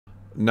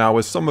Now,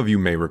 as some of you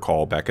may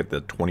recall, back at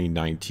the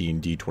 2019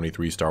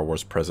 D23 Star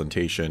Wars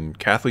presentation,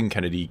 Kathleen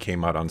Kennedy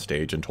came out on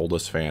stage and told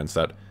us fans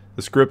that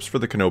the scripts for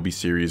the Kenobi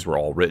series were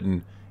all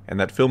written, and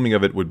that filming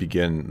of it would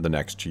begin the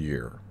next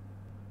year.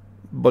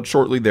 But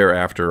shortly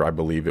thereafter, I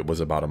believe it was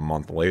about a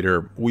month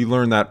later, we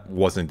learned that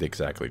wasn't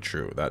exactly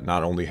true, that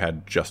not only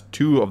had just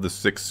 2 of the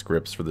 6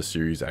 scripts for the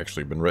series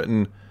actually been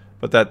written,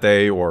 but that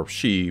they, or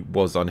she,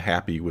 was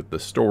unhappy with the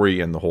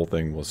story and the whole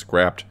thing was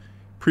scrapped.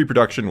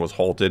 Pre-production was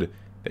halted,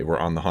 they were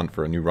on the hunt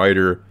for a new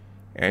writer,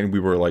 and we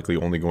were likely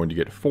only going to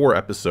get 4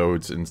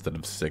 episodes instead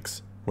of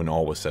 6 when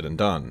all was said and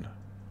done.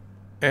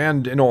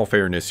 And in all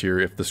fairness here,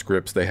 if the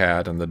scripts they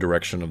had and the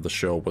direction of the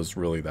show was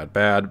really that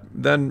bad,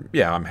 then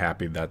yeah, I'm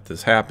happy that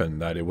this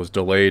happened, that it was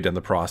delayed and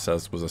the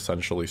process was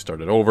essentially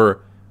started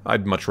over.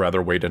 I'd much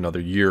rather wait another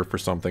year for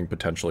something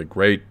potentially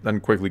great than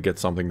quickly get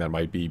something that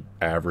might be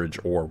average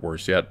or,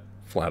 worse yet,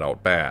 flat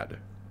out bad.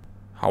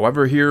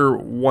 However, here,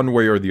 one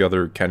way or the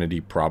other,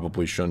 Kennedy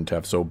probably shouldn't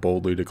have so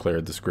boldly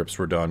declared the scripts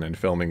were done and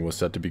filming was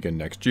set to begin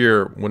next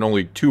year, when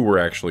only 2 were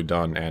actually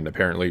done and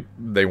apparently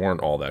they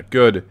weren't all that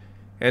good.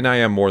 And I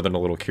am more than a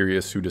little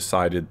curious who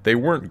decided they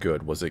weren't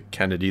good. Was it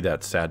Kennedy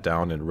that sat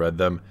down and read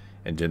them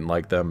and didn't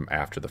like them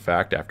after the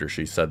fact, after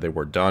she said they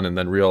were done and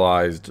then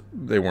realized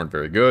they weren't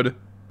very good?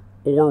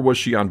 Or was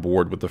she on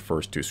board with the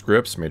first 2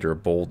 scripts, made her a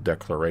bold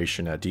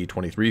declaration at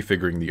D23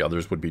 figuring the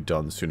others would be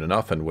done soon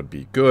enough and would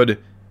be good,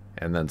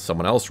 and then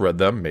someone else read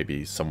them,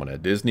 maybe someone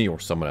at Disney or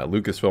someone at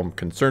Lucasfilm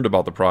concerned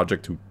about the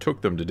project who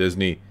took them to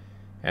Disney,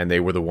 and they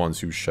were the ones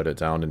who shut it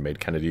down and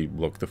made Kennedy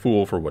look the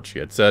fool for what she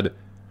had said?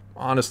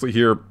 Honestly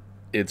here,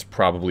 it's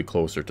probably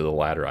closer to the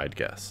latter, I'd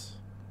guess.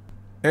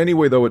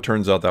 Anyway, though, it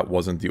turns out that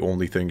wasn't the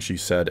only thing she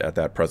said at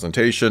that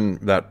presentation.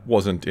 That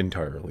wasn't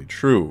entirely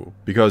true,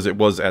 because it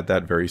was at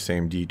that very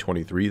same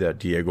D23 that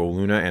Diego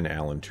Luna and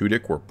Alan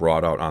Tudyk were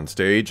brought out on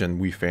stage, and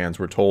we fans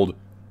were told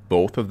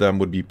both of them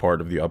would be part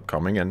of the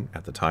upcoming, and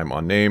at the time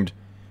unnamed,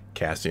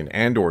 Cassian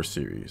Andor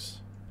series.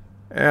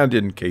 And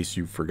in case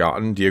you've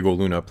forgotten, Diego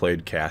Luna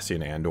played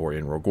Cassian Andor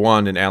in Rogue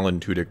One, and Alan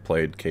Tudyk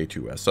played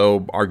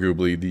K2SO,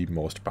 arguably the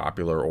most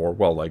popular or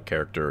well-liked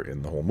character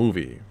in the whole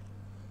movie.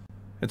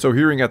 And so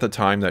hearing at the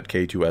time that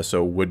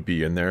K2SO would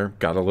be in there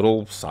got a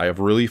little sigh of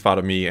relief out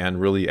of me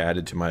and really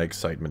added to my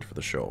excitement for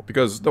the show,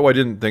 because though I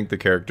didn't think the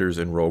characters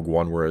in Rogue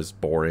One were as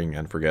boring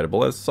and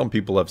forgettable as some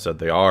people have said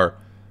they are,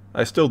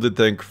 I still did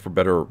think, for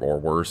better or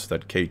worse,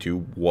 that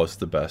K2 was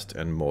the best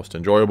and most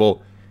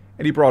enjoyable,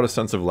 and he brought a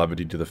sense of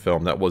levity to the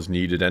film that was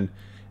needed and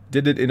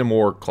did it in a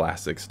more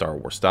classic Star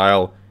Wars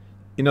style.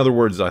 In other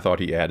words, I thought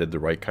he added the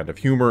right kind of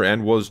humor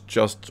and was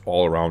just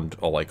all around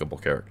a likable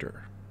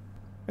character.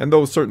 And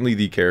though certainly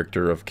the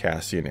character of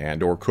Cassian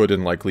Andor could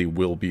and likely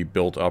will be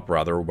built up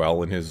rather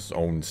well in his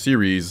own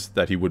series,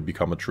 that he would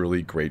become a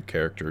truly great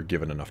character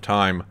given enough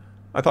time,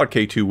 I thought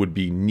K2 would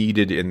be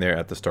needed in there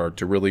at the start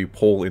to really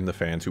pull in the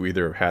fans who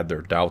either had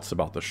their doubts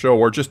about the show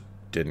or just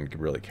didn't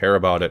really care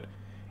about it.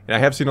 And I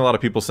have seen a lot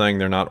of people saying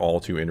they're not all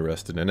too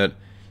interested in it,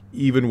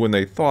 even when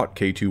they thought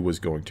K2 was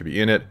going to be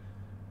in it,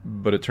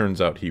 but it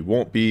turns out he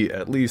won't be,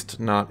 at least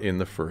not in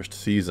the first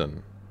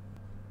season.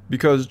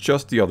 Because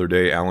just the other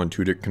day, Alan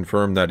Tudyk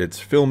confirmed that it's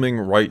filming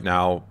right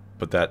now,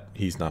 but that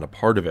he's not a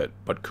part of it,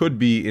 but could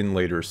be in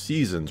later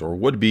seasons, or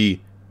would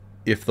be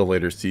if the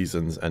later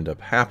seasons end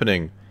up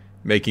happening,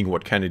 making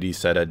what Kennedy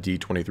said at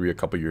D23 a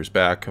couple years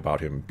back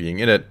about him being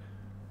in it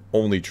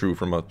only true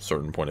from a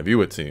certain point of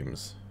view, it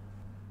seems.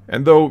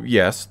 And though,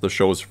 yes, the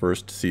show's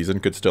first season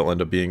could still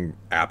end up being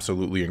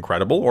absolutely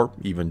incredible, or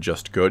even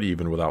just good,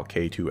 even without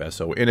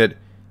K2SO in it,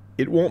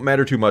 it won't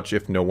matter too much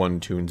if no one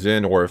tunes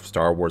in, or if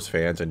Star Wars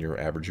fans and your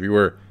average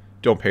viewer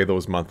don't pay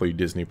those monthly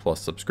Disney Plus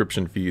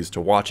subscription fees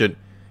to watch it.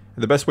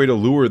 And the best way to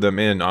lure them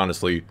in,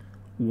 honestly,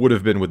 would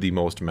have been with the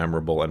most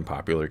memorable and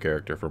popular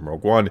character from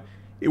Rogue One.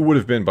 It would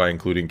have been by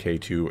including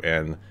K2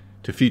 and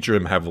to feature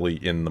him heavily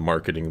in the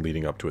marketing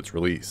leading up to its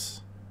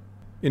release.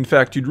 In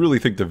fact, you'd really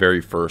think the very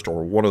first,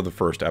 or one of the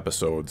first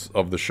episodes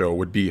of the show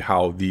would be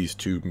how these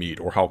two meet,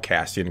 or how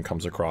Cassian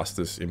comes across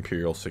this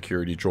Imperial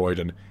security droid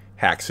and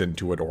hacks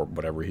into it, or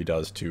whatever he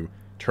does to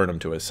turn him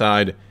to his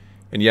side.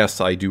 And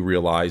yes, I do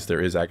realize there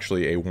is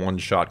actually a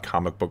one-shot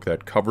comic book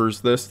that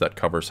covers this, that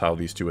covers how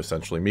these two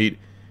essentially meet,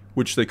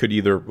 which they could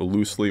either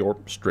loosely or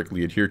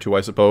strictly adhere to, I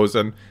suppose,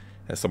 and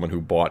as someone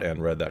who bought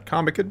and read that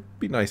comic, it'd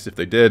be nice if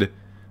they did,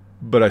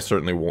 but I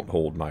certainly won't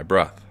hold my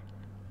breath.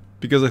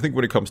 Because I think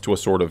when it comes to a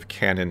sort of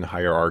canon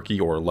hierarchy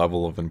or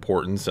level of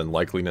importance and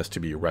likeliness to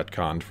be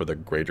retconned for the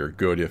greater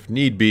good if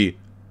need be,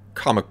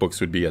 comic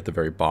books would be at the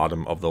very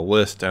bottom of the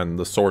list and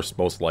the source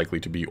most likely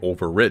to be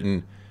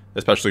overwritten,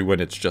 especially when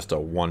it's just a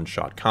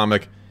one-shot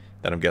comic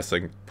that I'm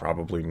guessing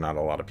probably not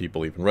a lot of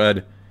people even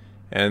read,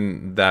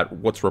 and that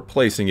what's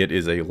replacing it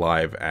is a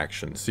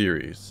live-action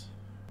series.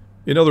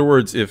 In other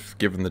words, if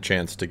given the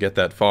chance to get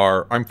that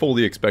far, I'm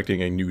fully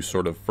expecting a new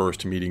sort of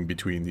first meeting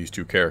between these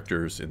two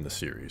characters in the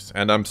series,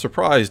 and I'm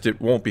surprised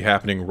it won't be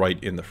happening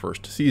right in the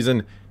first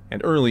season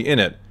and early in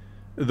it,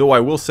 though I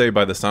will say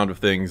by the sound of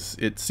things,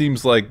 it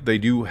seems like they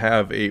do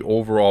have a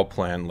overall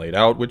plan laid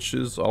out, which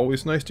is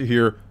always nice to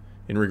hear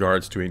in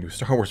regards to a new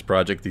Star Wars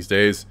project these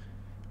days,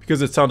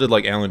 because it sounded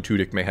like Alan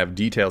Tudyk may have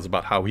details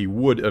about how he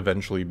would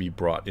eventually be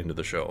brought into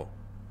the show.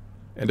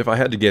 And if I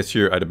had to guess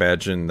here, I'd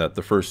imagine that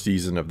the first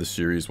season of the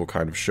series will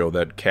kind of show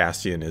that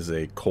Cassian is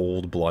a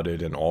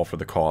cold-blooded and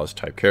all-for-the-cause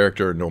type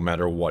character no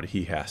matter what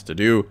he has to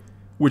do,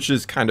 which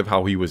is kind of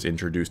how he was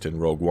introduced in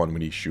Rogue One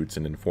when he shoots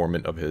an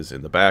informant of his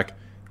in the back,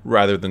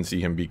 rather than see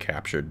him be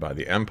captured by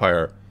the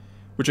Empire,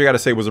 which I gotta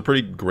say was a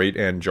pretty great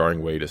and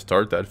jarring way to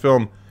start that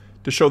film,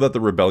 to show that the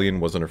rebellion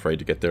wasn't afraid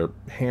to get their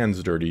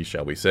hands dirty,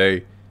 shall we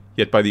say,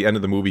 yet by the end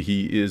of the movie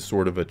he is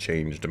sort of a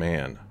changed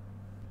man.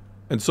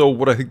 And so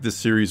what I think this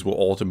series will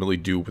ultimately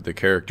do with the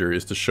character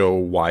is to show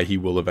why he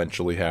will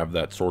eventually have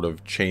that sort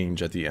of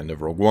change at the end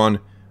of Rogue One.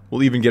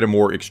 We'll even get a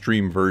more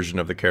extreme version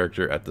of the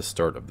character at the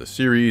start of the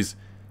series,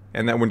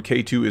 and that when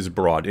K2 is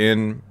brought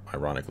in,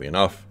 ironically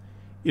enough,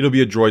 it'll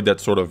be a droid that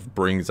sort of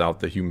brings out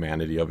the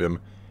humanity of him,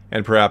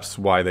 and perhaps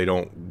why they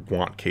don't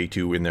want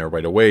K2 in there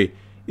right away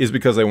is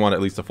because they want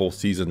at least a full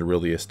season to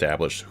really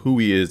establish who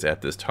he is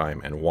at this time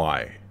and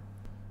why.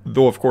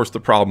 Though, of course, the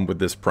problem with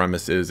this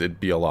premise is it'd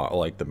be a lot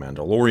like The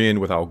Mandalorian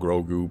with how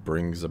Grogu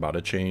brings about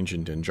a change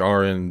in Din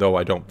Djarin, though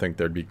I don't think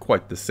there'd be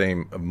quite the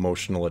same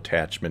emotional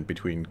attachment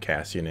between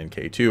Cassian and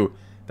K2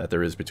 that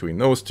there is between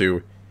those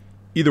two.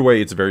 Either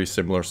way, it's very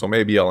similar, so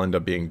maybe I'll end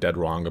up being dead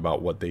wrong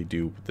about what they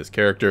do with this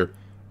character,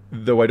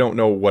 though I don't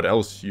know what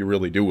else you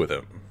really do with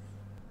him.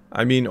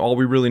 I mean, all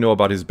we really know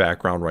about his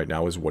background right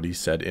now is what he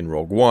said in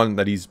Rogue One,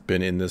 that he's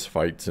been in this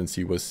fight since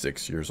he was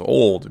 6 years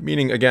old,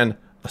 meaning, again,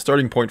 a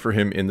starting point for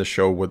him in the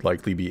show would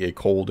likely be a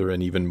colder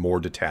and even more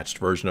detached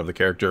version of the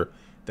character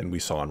than we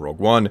saw in Rogue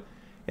One,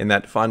 and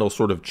that final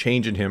sort of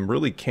change in him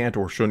really can't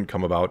or shouldn't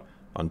come about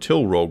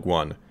until Rogue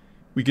One.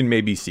 We can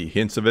maybe see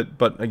hints of it,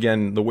 but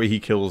again, the way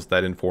he kills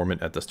that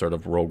informant at the start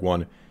of Rogue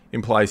One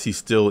implies he's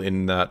still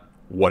in that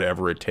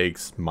whatever it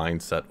takes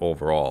mindset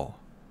overall.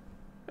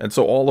 And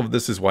so all of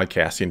this is why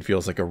Cassian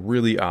feels like a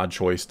really odd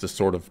choice to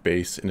sort of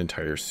base an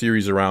entire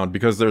series around,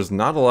 because there's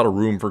not a lot of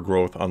room for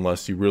growth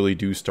unless you really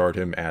do start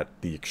him at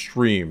the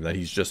extreme, that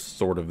he's just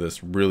sort of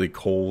this really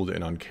cold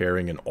and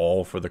uncaring and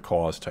all for the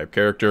cause type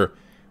character,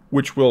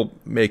 which will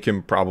make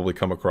him probably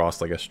come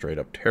across like a straight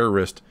up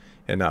terrorist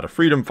and not a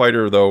freedom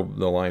fighter, though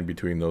the line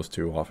between those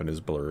two often is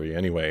blurry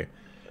anyway.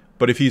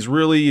 But if he's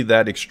really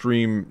that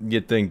extreme,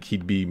 you'd think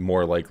he'd be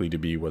more likely to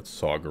be with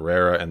Saw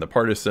Gerrera and the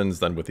Partisans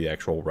than with the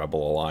actual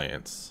Rebel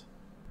Alliance.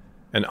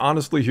 And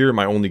honestly here,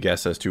 my only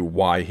guess as to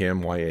why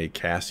a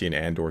Cassian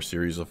Andor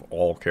series of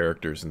all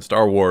characters in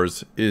Star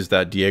Wars is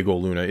that Diego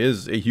Luna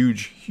is a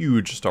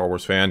huge Star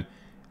Wars fan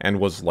and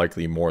was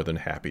likely more than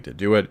happy to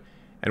do it.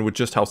 And with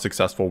just how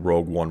successful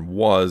Rogue One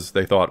was,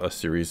 they thought a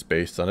series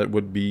based on it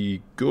would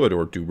be good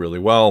or do really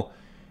well,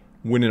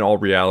 when in all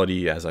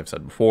reality, as I've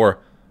said before,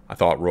 I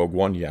thought Rogue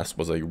One, yes,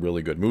 was a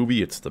really good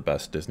movie. It's the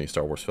best Disney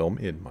Star Wars film,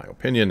 in my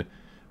opinion.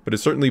 But it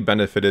certainly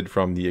benefited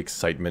from the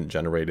excitement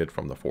generated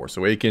from The Force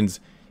Awakens.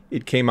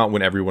 It came out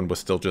when everyone was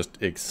still just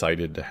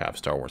excited to have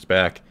Star Wars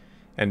back,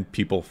 and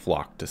people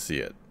flocked to see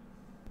it.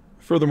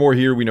 Furthermore,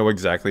 here we know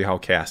exactly how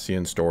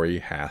Cassian's story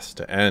has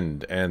to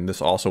end, and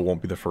this also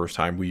won't be the first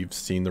time we've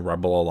seen the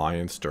Rebel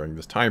Alliance during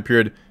this time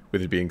period,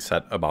 with it being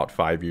set about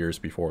 5 years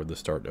before the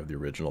start of the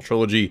original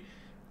trilogy,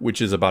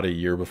 which is about a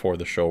year before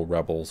the show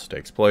Rebels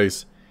takes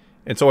place.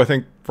 And so I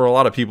think for a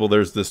lot of people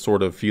there's this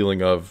sort of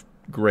feeling of,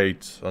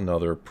 great,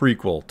 another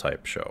prequel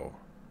type show.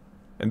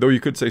 And though you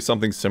could say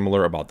something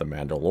similar about The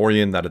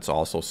Mandalorian, that it's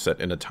also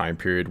set in a time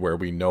period where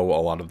we know a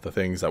lot of the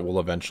things that will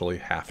eventually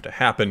have to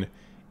happen,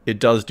 it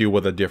does deal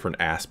with a different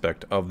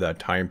aspect of that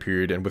time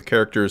period and with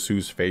characters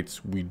whose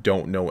fates we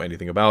don't know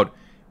anything about.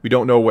 We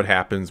don't know what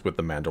happens with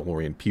the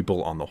Mandalorian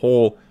people on the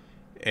whole,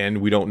 and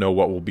we don't know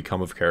what will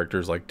become of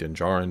characters like Din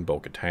Djarin,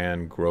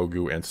 Bo-Katan,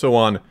 Grogu, and so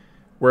on.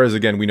 Whereas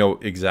again, we know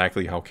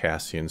exactly how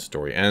Cassian's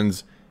story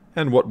ends,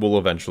 and what will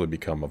eventually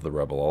become of the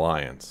Rebel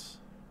Alliance.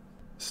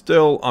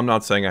 Still, I'm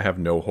not saying I have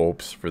no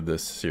hopes for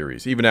this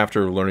series. Even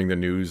after learning the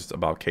news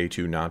about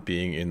K2 not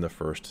being in the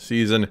first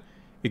season,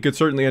 it could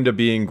certainly end up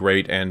being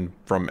great, and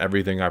from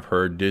everything I've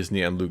heard,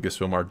 Disney and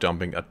Lucasfilm are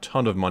dumping a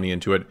ton of money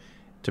into it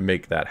to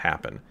make that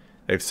happen.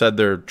 They've said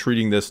they're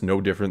treating this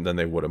no different than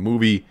they would a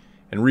movie,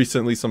 and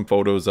recently some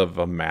photos of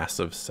a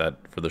massive set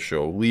for the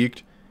show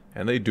leaked,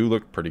 and they do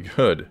look pretty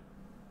good.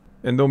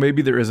 And though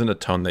maybe there isn't a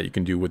ton that you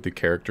can do with the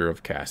character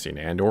of Cassian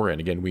Andor,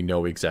 and again we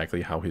know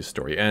exactly how his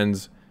story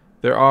ends,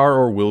 there are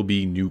or will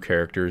be new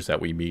characters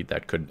that we meet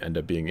that could end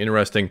up being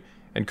interesting,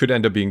 and could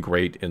end up being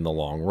great in the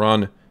long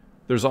run.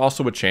 There's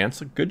also a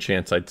chance, a good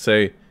chance I'd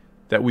say,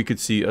 that we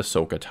could see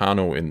Ahsoka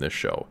Tano in this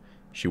show.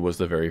 She was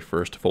the very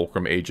first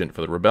Fulcrum agent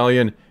for the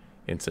Rebellion,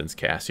 and since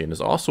Cassian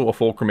is also a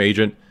Fulcrum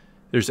agent,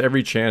 there's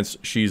every chance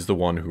she's the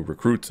one who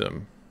recruits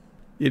him.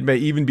 It may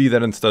even be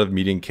that instead of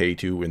meeting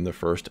K2 in the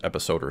first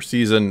episode or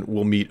season,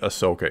 we'll meet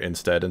Ahsoka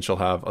instead, and she'll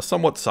have a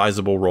somewhat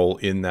sizable role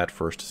in that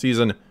first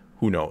season.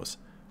 Who knows?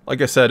 Like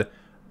I said,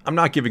 I'm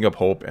not giving up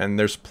hope, and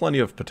there's plenty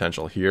of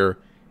potential here.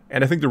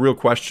 And I think the real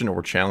question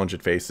or challenge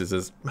it faces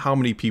is how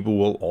many people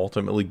will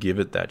ultimately give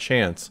it that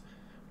chance.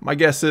 My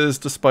guess is,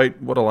 despite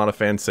what a lot of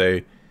fans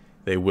say,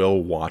 they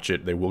will watch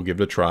it, they will give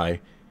it a try.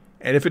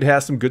 And if it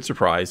has some good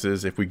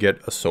surprises, if we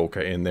get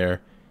Ahsoka in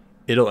there,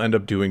 it'll end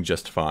up doing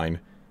just fine.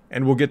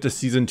 And we'll get to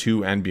Season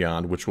 2 and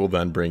beyond, which will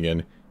then bring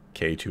in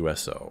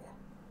K2SO.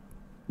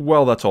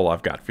 Well, that's all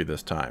I've got for you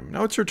this time.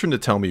 Now it's your turn to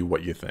tell me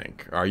what you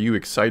think. Are you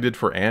excited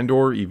for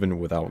Andor even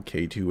without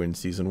K2 in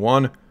Season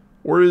 1?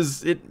 Or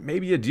is it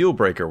maybe a deal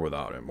breaker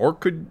without him? Or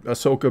could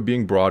Ahsoka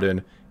being brought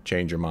in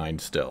change your mind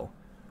still?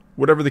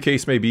 Whatever the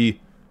case may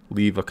be,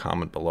 leave a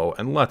comment below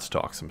and let's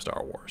talk some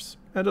Star Wars.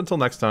 And until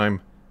next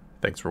time,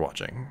 thanks for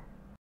watching.